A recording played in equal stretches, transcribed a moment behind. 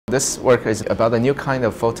This work is about a new kind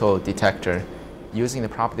of photo detector using the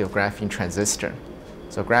property of graphene transistor.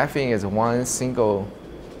 So graphene is one single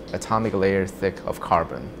atomic layer thick of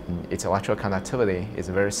carbon. Its electrical conductivity is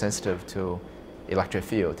very sensitive to electric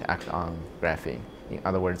field to act on graphene. In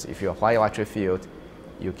other words, if you apply electric field,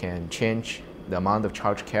 you can change the amount of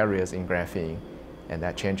charge carriers in graphene, and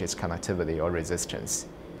that changes conductivity or resistance.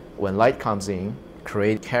 When light comes in,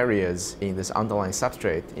 create carriers in this underlying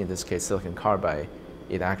substrate, in this case silicon carbide,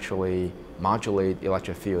 it actually modulates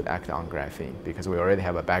electric field acting on graphene because we already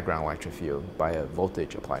have a background electric field by a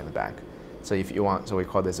voltage applied in the back. So if you want, so we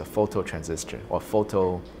call this a phototransistor or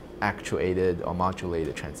photo actuated or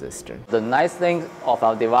modulated transistor. The nice thing of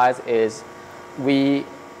our device is we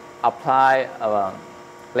apply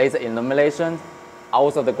laser illumination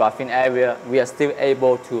out of the graphene area. We are still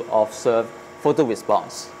able to observe photo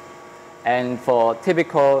response. And for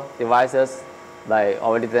typical devices, like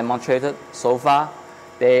already demonstrated so far,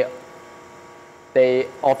 they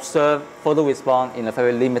observe photo response in a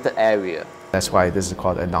very limited area. That's why this is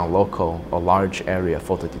called a non-local or large area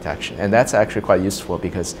photo detection. And that's actually quite useful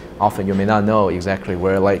because often you may not know exactly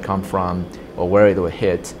where light comes from or where it will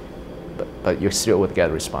hit, but you still would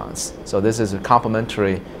get a response. So this is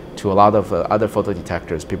complementary to a lot of other photo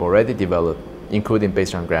detectors people already developed, including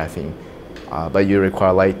based on graphene. But you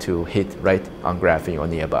require light to hit right on graphene or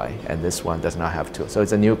nearby, and this one does not have to. So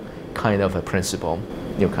it's a new kind of a principle,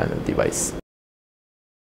 new kind of device.